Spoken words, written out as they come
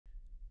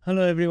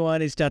Hello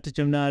everyone, it's Dr.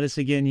 Jamnadas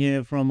again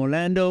here from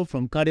Orlando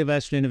from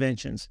Cardiovascular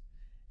Interventions.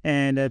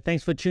 And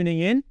thanks for tuning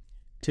in.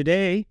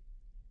 Today,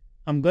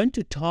 I'm going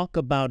to talk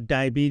about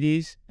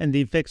diabetes and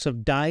the effects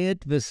of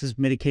diet versus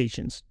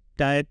medications,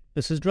 diet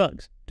versus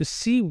drugs, to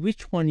see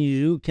which one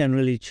you can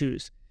really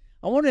choose.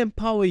 I want to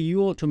empower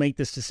you all to make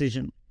this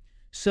decision.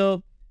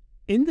 So,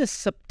 in the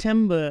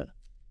September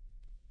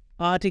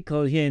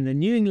article here in the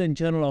New England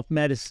Journal of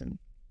Medicine,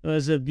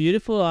 there's a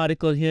beautiful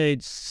article here.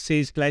 It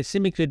says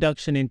glycemic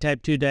reduction in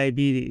type 2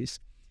 diabetes.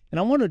 And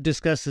I want to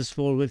discuss this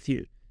all with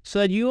you so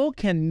that you all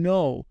can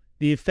know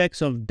the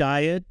effects of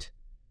diet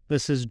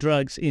versus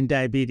drugs in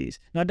diabetes.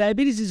 Now,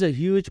 diabetes is a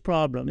huge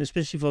problem,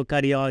 especially for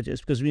cardiologists,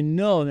 because we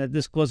know that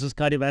this causes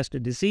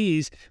cardiovascular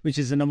disease, which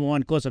is the number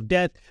one cause of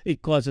death.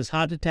 It causes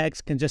heart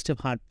attacks, congestive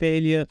heart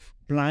failure,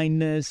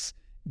 blindness,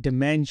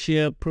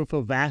 dementia,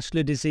 peripheral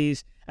vascular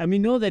disease. And we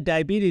know that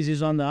diabetes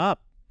is on the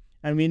up.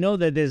 And we know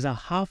that there's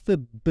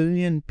 500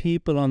 million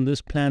people on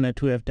this planet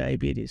who have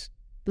diabetes.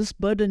 This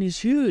burden is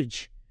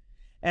huge.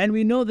 And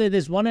we know that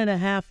there's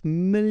 1.5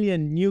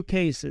 million new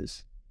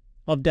cases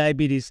of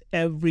diabetes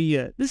every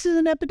year. This is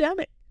an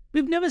epidemic.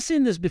 We've never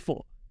seen this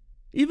before.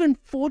 Even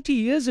 40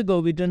 years ago,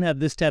 we didn't have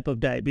this type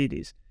of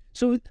diabetes.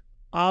 So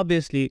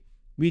obviously,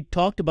 we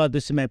talked about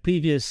this in my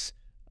previous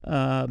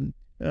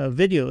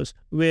videos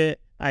where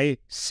I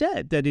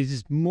said that it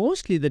is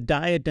mostly the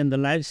diet and the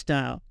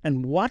lifestyle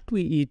and what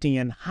we're eating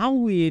and how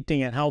we're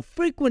eating and how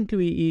frequently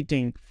we're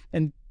eating.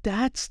 And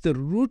that's the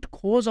root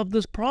cause of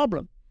this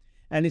problem.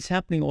 And it's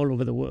happening all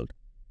over the world.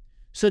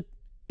 So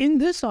in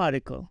this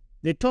article,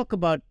 they talk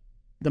about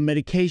the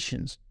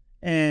medications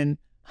and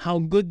how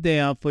good they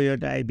are for your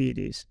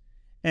diabetes.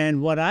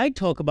 And what I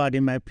talk about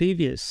in my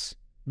previous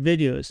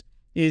videos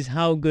is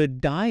how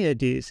good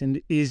diet is and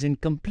is in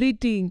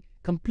completely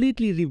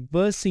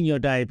reversing your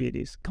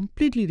diabetes,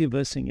 completely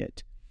reversing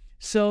it.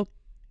 So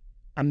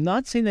I'm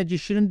not saying that you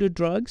shouldn't do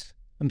drugs.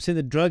 I'm saying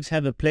that drugs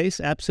have a place,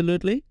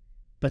 absolutely,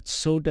 but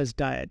so does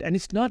diet. And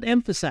it's not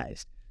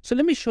emphasized. So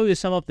let me show you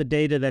some of the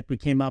data that we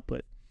came up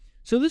with.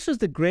 So this was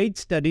the GRADE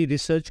study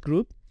research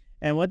group.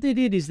 And what they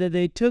did is that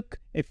they took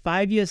a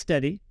 5-year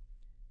study.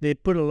 They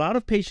put a lot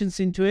of patients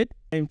into it.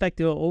 In fact,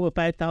 there were over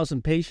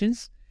 5,000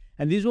 patients.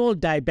 And these were all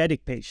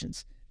diabetic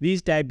patients.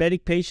 These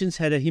diabetic patients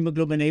had a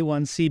hemoglobin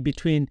A1C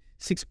between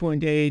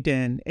 6.8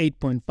 and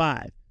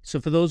 8.5. So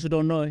for those who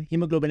don't know,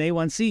 hemoglobin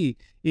A1C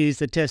is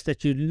the test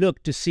that you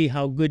look to see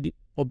how good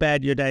or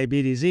bad your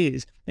diabetes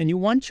is. And you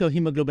want your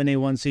hemoglobin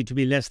A1C to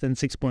be less than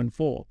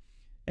 6.4.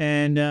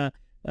 And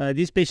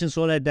these patients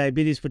all had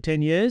diabetes for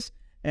 10 years.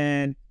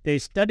 And they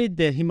studied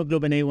their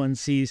hemoglobin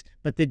A1Cs,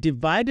 but they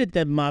divided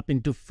them up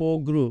into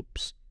 4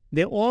 groups.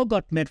 They all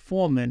got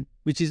metformin,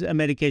 which is a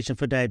medication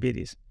for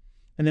diabetes.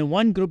 And then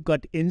one group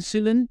got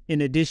insulin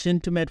in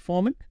addition to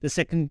metformin. The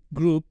second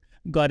group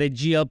got a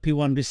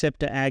GLP-1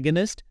 receptor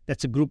agonist.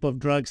 That's a group of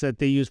drugs that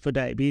they use for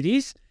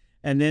diabetes.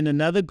 And then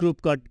another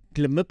group got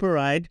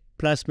glimepiride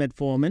plus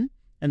metformin.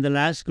 And the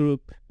last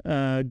group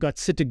got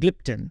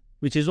sitagliptin,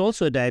 which is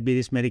also a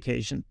diabetes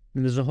medication.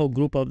 And there's a whole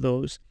group of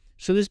those.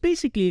 So there's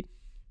basically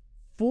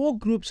 4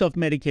 groups of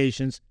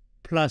medications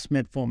plus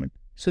metformin.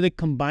 So they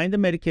combined the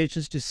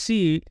medications to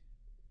see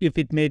if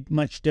it made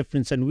much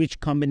difference and which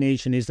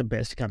combination is the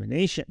best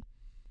combination.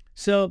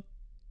 So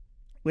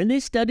when they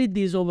studied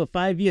these over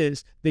 5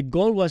 years, the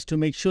goal was to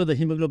make sure the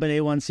hemoglobin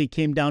A1C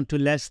came down to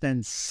less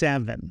than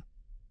 7.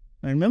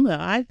 And remember,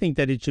 I think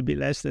that it should be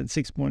less than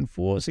 6.4,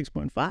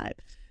 6.5.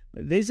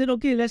 But they said,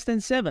 okay, less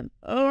than 7.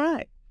 All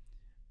right.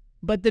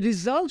 But the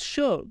results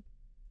showed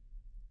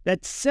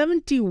that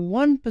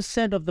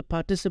 71% of the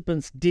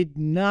participants did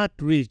not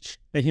reach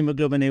a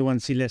hemoglobin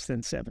A1C less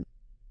than 7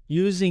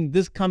 using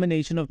this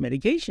combination of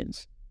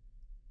medications.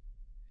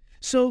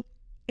 So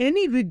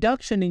any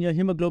reduction in your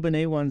hemoglobin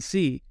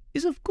A1C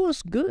is of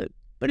course good,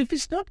 but if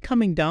it's not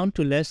coming down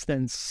to less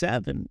than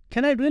 7,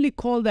 can I really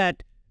call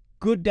that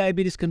good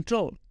diabetes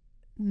control?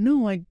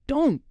 No, I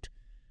don't.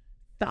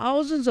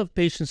 Thousands of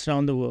patients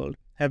around the world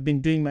have been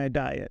doing my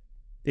diet.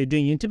 They're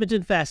doing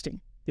intermittent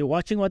fasting. They're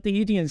watching what they're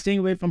eating and staying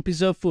away from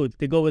preserved food.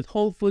 They go with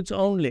whole foods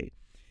only.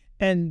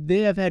 And they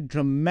have had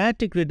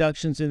dramatic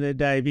reductions in their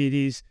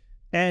diabetes.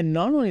 And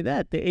not only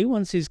that, the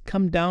A1Cs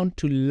come down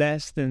to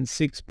less than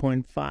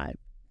 6.5.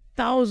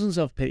 Thousands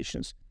of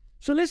patients.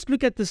 So let's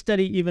look at the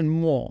study even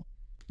more.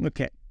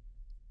 Okay.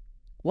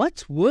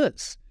 What's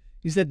worse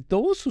is that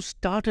those who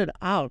started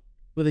out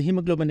with a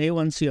hemoglobin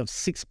A1C of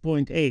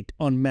 6.8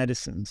 on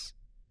medicines,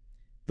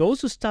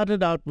 those who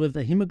started out with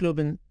a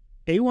hemoglobin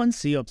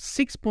A1C of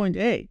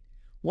 6.8,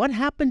 what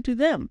happened to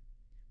them?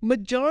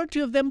 Majority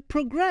of them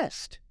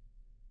progressed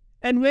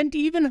and went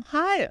even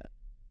higher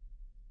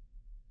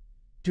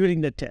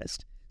during the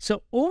test.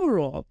 So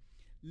overall,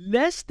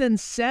 less than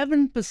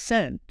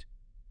 7%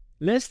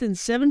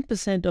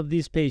 of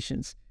these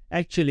patients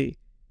actually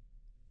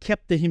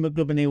kept the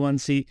hemoglobin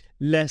A1C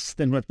less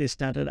than what they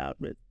started out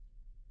with.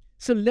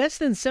 So less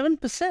than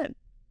 7%.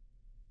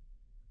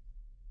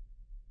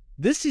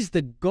 This is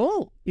the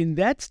goal in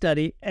that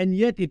study, and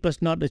yet it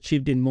was not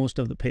achieved in most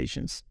of the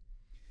patients.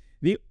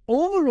 The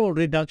overall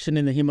reduction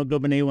in the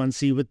hemoglobin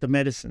A1C with the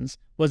medicines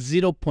was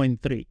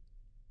 0.3.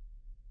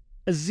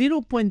 A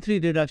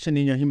 0.3 reduction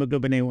in your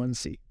hemoglobin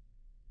A1C.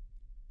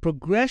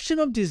 Progression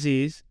of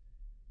disease,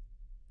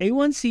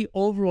 A1C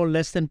overall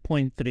less than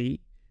 0.3,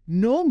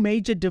 no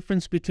major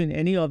difference between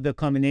any of the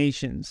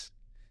combinations.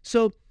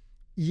 So,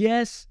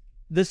 yes,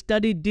 the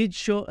study did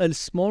show a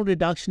small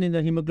reduction in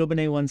the hemoglobin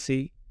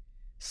A1C.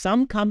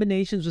 Some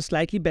combinations were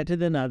slightly better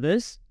than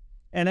others.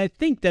 And I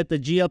think that the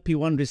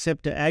GLP-1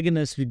 receptor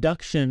agonist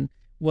reduction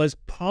was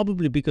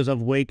probably because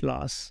of weight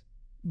loss.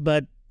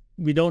 But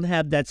we don't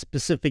have that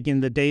specific in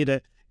the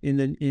data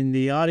in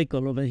the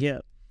article over here.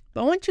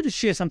 But I want you to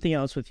share something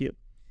else with you.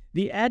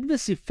 The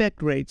adverse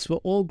effect rates were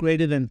all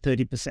greater than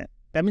 30%.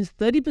 That means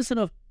 30%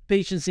 of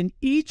patients in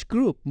each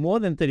group, more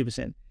than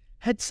 30%,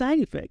 had side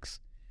effects.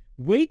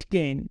 Weight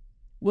gain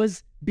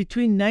was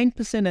between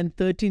 9% and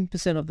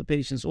 13% of the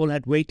patients all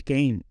had weight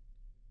gain.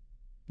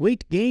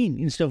 Weight gain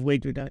instead of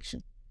weight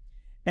reduction.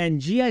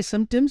 And GI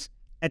symptoms,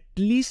 at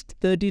least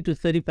 30 to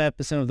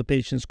 35% of the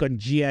patients got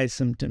GI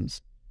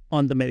symptoms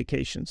on the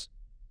medications.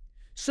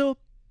 So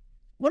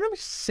what I'm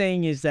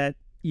saying is that,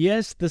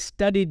 yes, the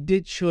study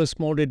did show a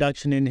small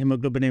reduction in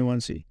hemoglobin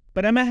A1C,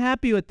 but am I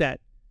happy with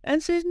that?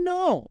 And says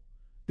no.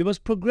 There was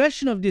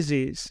progression of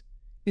disease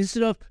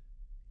instead of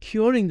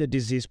curing the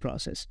disease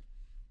process.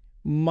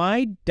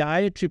 My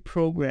dietary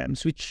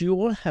programs, which you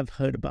all have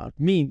heard about,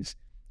 means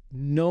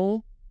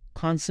no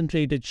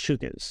concentrated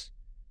sugars,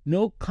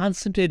 no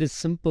concentrated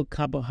simple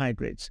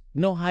carbohydrates,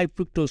 no high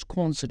fructose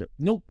corn syrup,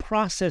 no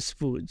processed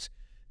foods,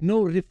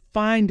 no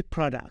refined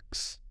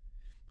products.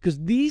 Because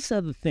these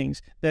are the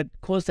things that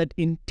cause that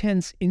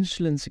intense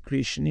insulin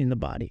secretion in the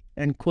body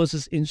and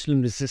causes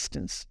insulin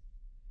resistance.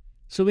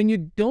 So when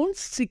you don't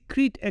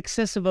secrete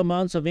excessive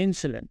amounts of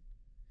insulin,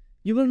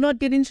 you will not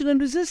get insulin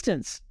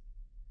resistance.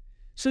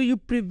 So you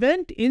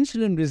prevent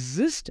insulin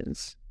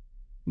resistance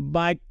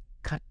by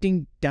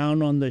cutting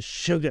down on the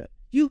sugar.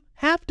 You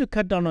have to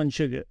cut down on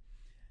sugar.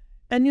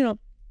 And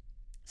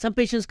some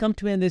patients come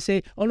to me and they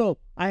say, oh no,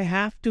 I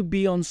have to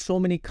be on so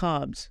many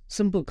carbs,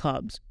 simple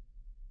carbs.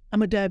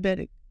 I'm a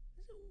diabetic.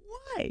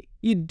 Why?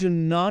 You do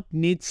not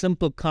need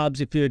simple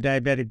carbs if you're a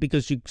diabetic,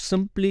 because you're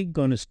simply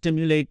going to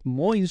stimulate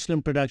more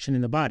insulin production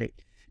in the body.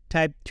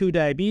 Type 2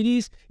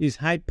 diabetes is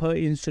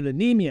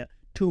hyperinsulinemia,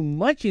 too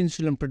much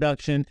insulin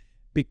production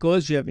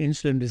because you have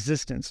insulin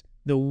resistance.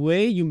 The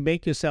way you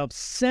make yourself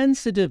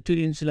sensitive to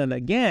insulin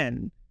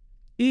again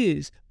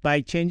is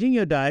by changing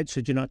your diet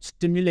so you're not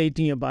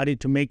stimulating your body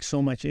to make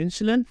so much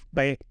insulin,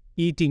 by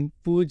eating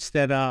foods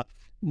that are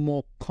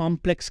more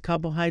complex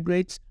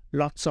carbohydrates,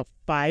 lots of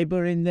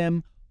fiber in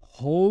them,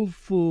 whole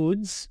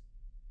foods,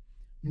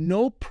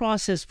 no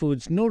processed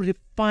foods, no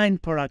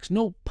refined products,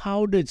 no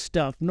powdered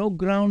stuff, no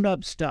ground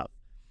up stuff.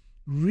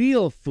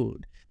 Real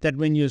food that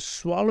when you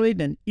swallow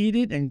it and eat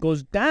it and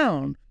goes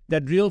down,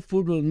 that real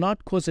food will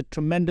not cause a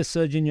tremendous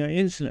surge in your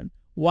insulin.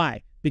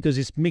 Why? Because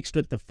it's mixed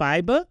with the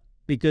fiber,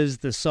 because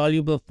the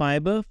soluble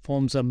fiber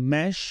forms a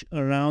mesh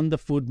around the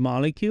food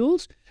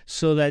molecules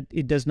so that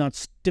it does not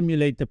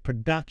stimulate the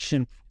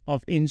production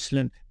of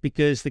insulin,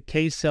 because the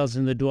K cells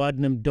in the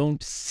duodenum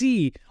don't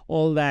see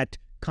all that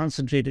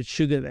concentrated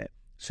sugar there.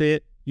 So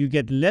you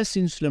get less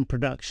insulin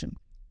production.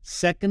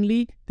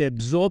 Secondly, the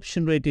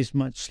absorption rate is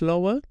much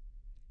slower.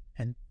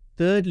 And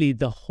thirdly,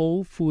 the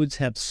whole foods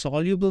have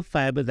soluble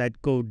fiber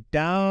that go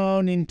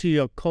down into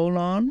your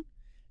colon.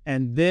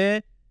 And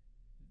there,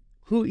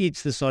 who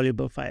eats the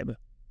soluble fiber?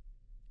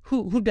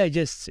 Who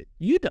digests it?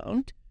 You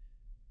don't.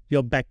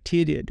 Your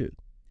bacteria do.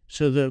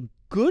 So the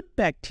good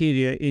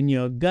bacteria in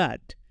your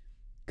gut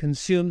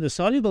consume the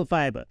soluble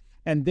fiber,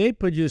 and they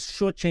produce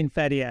short-chain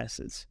fatty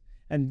acids.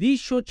 And these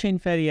short-chain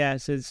fatty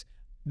acids,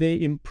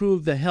 they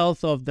improve the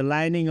health of the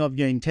lining of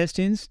your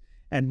intestines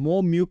and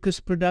more mucus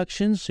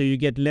production, so you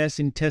get less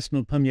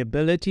intestinal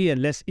permeability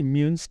and less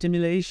immune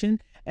stimulation.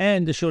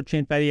 And the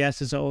short-chain fatty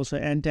acids are also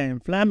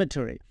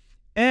anti-inflammatory,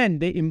 and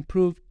they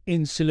improve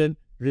insulin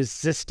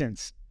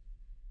resistance.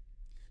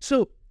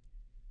 So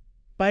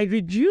by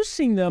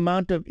reducing the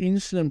amount of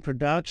insulin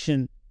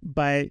production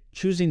by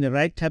choosing the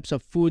right types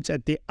of foods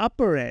at the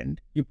upper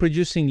end, you're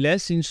producing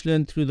less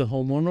insulin through the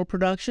hormonal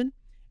production.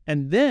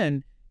 And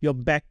then your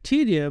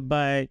bacteria,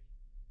 by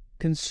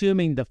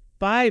consuming the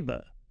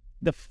fiber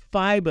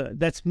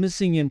that's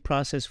missing in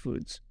processed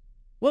foods.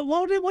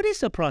 What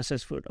is a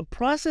processed food? A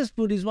processed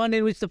food is one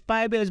in which the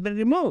fiber has been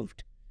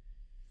removed.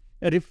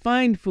 A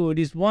refined food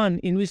is one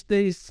in which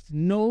there is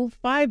no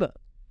fiber.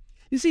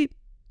 You see,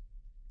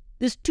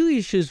 there's two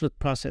issues with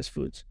processed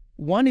foods.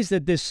 One is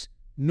that there's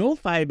no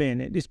fiber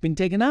in it. It's been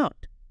taken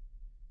out.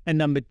 And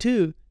number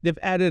two, they've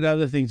added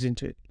other things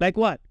into it. Like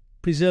what?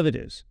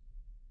 Preservatives,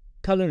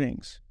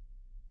 colorings,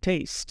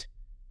 taste.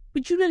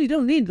 But you really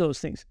don't need those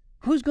things.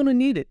 Who's going to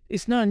need it?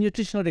 It's not a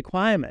nutritional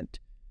requirement.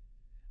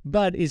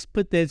 But it's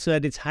put there so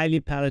that it's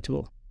highly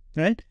palatable,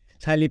 right?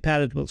 It's highly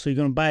palatable. So you're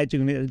going to buy it, you're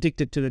going to get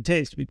addicted to the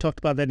taste. We talked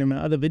about that in my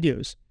other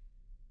videos.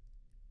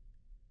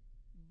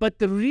 But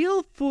the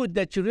real food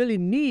that you really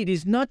need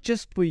is not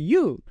just for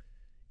you.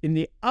 in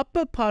the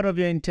upper part of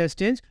your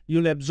intestines,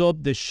 you'll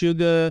absorb the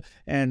sugar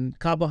and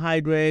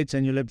carbohydrates,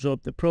 and you'll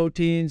absorb the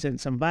proteins and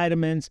some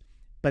vitamins.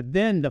 But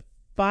then the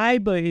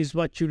fiber is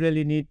what you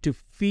really need to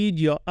feed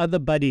your other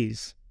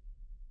buddies,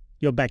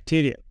 your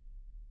bacteria.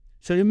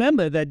 So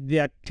remember that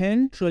there are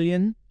 10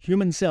 trillion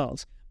human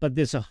cells, but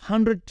there's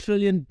 100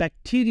 trillion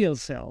bacterial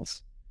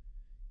cells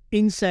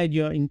inside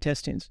your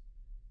intestines.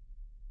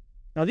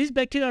 Now, these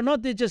bacteria are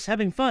not there just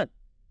having fun.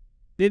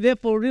 They're there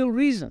for a real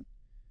reason.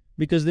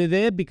 Because they're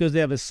there because they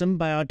have a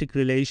symbiotic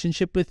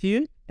relationship with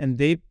you, and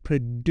they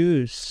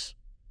produce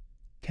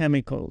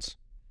chemicals,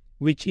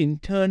 which in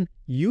turn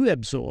you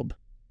absorb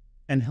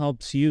and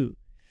helps you.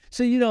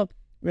 So,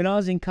 when I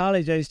was in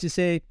college, I used to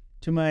say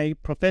to my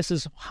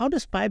professors, how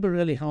does fiber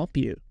really help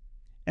you?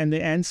 And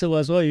the answer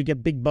was, oh, you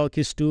get big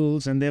bulky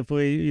stools, and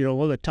therefore,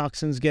 all the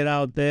toxins get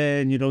out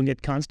there and you don't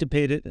get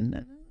constipated.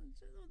 And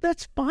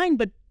that's fine,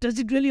 but does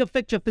it really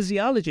affect your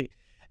physiology?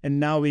 And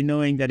now we're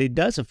knowing that it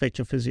does affect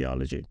your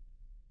physiology.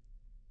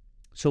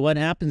 So what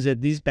happens is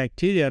these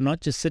bacteria are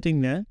not just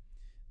sitting there.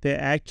 They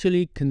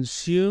actually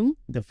consume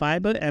the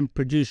fiber and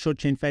produce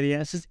short-chain fatty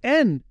acids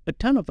and a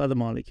ton of other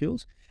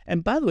molecules.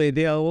 And by the way,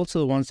 they are also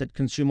the ones that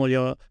consume all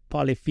your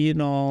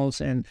polyphenols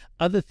and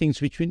other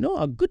things which we know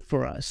are good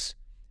for us.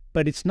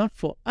 But it's not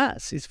for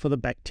us, it's for the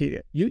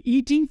bacteria. You're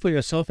eating for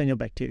yourself and your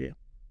bacteria.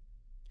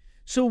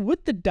 So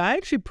with the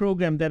dietary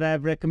program that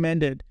I've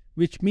recommended,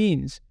 which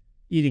means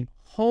eating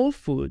whole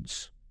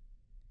foods,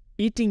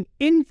 eating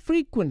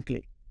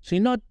infrequently, so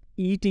you're not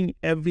eating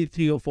every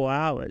 3 or 4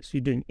 hours.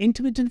 You're doing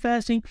intermittent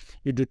fasting,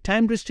 you do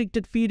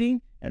time-restricted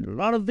feeding, and a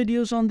lot of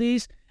videos on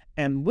these.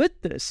 And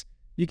with this,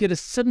 you get a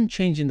sudden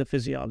change in the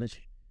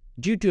physiology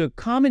due to a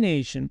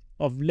combination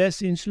of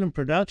less insulin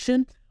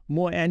production,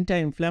 more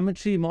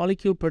anti-inflammatory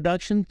molecule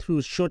production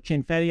through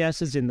short-chain fatty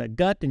acids in the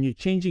gut, and you're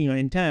changing your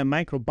entire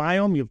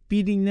microbiome, you're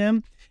feeding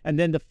them, and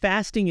then the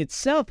fasting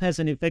itself has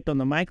an effect on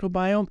the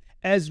microbiome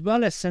as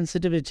well as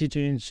sensitivity to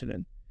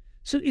insulin.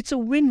 So it's a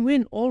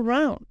win-win all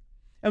round.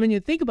 And when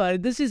you think about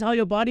it, this is how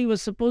your body was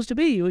supposed to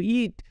be. You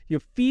eat, you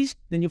feast,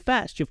 then you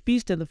fast. You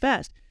feast and the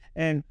fast.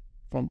 And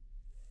from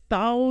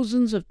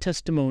thousands of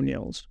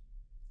testimonials,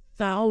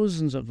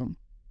 thousands of them,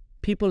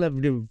 people have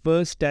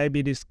reversed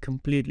diabetes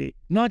completely.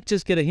 Not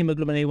just get a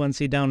hemoglobin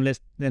A1C down less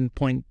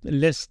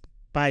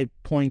by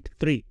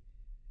 0.3.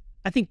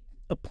 I think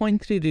a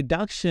 0.3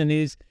 reduction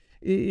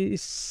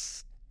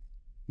is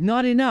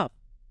not enough.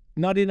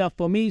 Not enough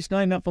for me. It's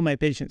not enough for my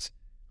patients.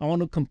 I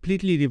want to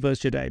completely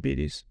reverse your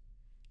diabetes.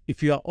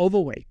 If you are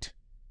overweight,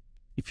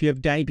 if you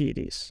have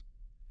diabetes,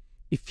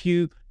 if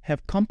you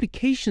have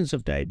complications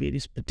of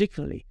diabetes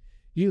particularly,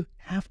 you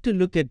have to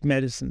look at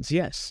medicines.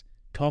 Yes,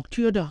 talk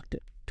to your doctor.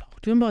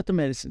 Talk to him about the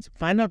medicines.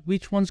 Find out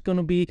which one's going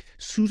to be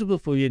suitable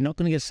for you. You're not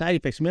going to get side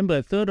effects. Remember,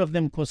 a third of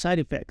them cause side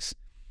effects.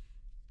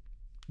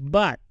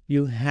 But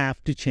you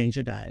have to change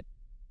your diet.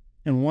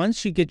 And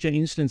once you get your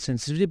insulin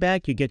sensitivity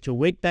back, you get your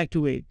weight back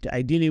to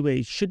ideally where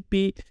it should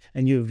be,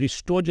 and you've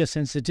restored your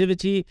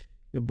sensitivity,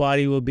 your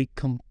body will be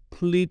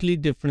completely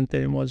different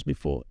than it was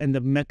before. And the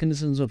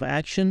mechanisms of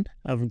action,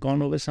 I've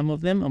gone over some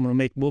of them. I'm going to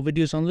make more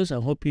videos on this. I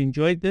hope you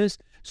enjoyed this.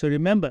 So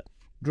remember,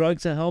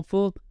 drugs are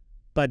helpful,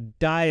 but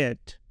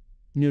diet,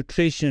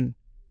 nutrition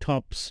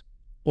tops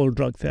all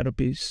drug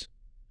therapies.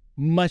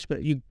 Much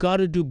better. You got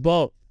to do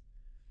both.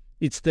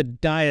 It's the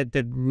diet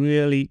that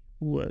really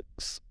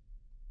works.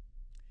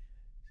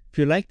 If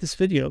you like this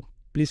video,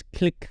 please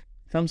click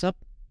thumbs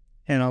up,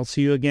 and I'll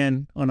see you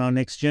again on our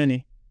next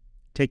journey.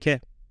 Take care.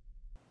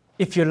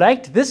 If you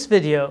liked this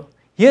video,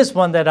 here's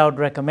one that I would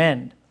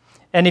recommend.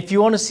 And if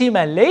you want to see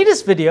my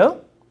latest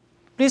video,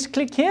 please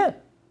click here.